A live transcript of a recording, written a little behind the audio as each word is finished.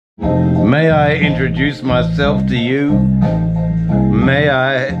May I introduce myself to you? May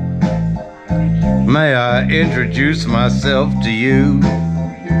I introduce myself to you?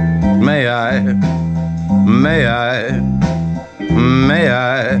 May I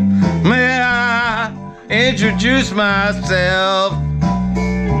introduce myself?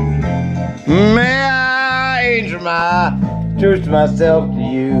 May I introduce myself to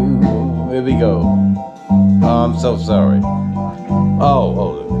you? Here we go. Oh, I'm so sorry. Oh,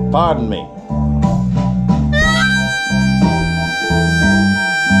 hold it. Pardon me.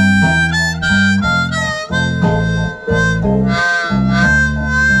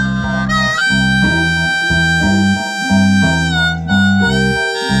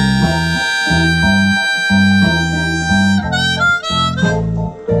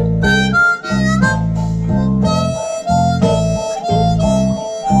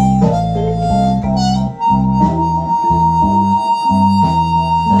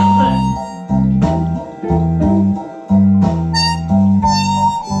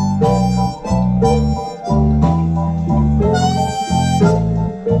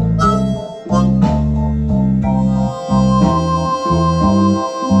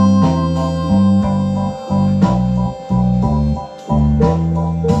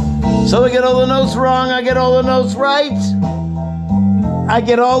 So I get all the notes wrong, I get all the notes right. I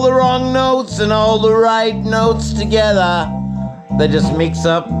get all the wrong notes and all the right notes together. They just mix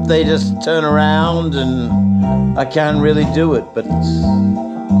up, they just turn around, and I can't really do it. But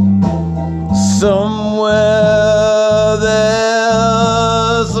somewhere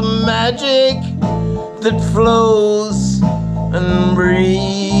there's a magic that flows and breathes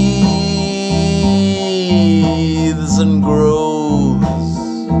and grows.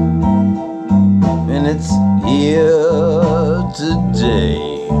 And it's here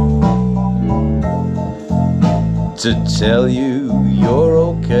today to tell you you're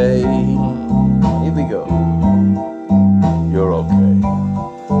okay. Here we go. You're okay.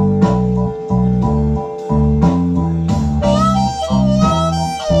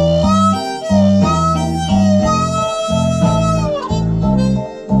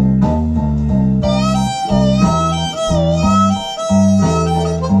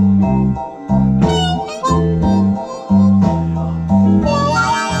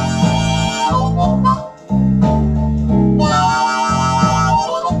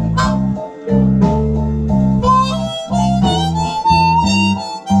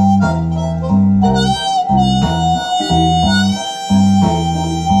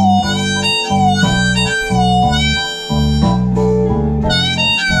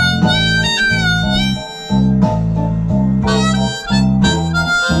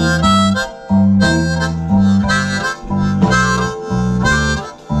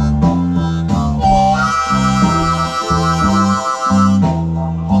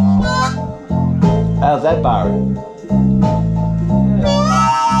 How's that, Barry?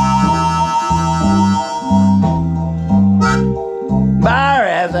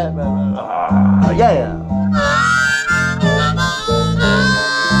 Barry, how's that? Oh, yeah.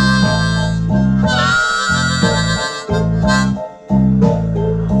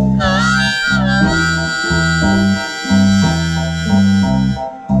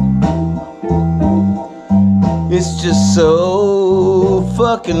 It's just so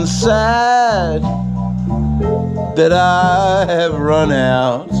fucking sad that I have run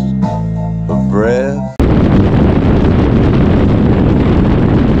out of breath.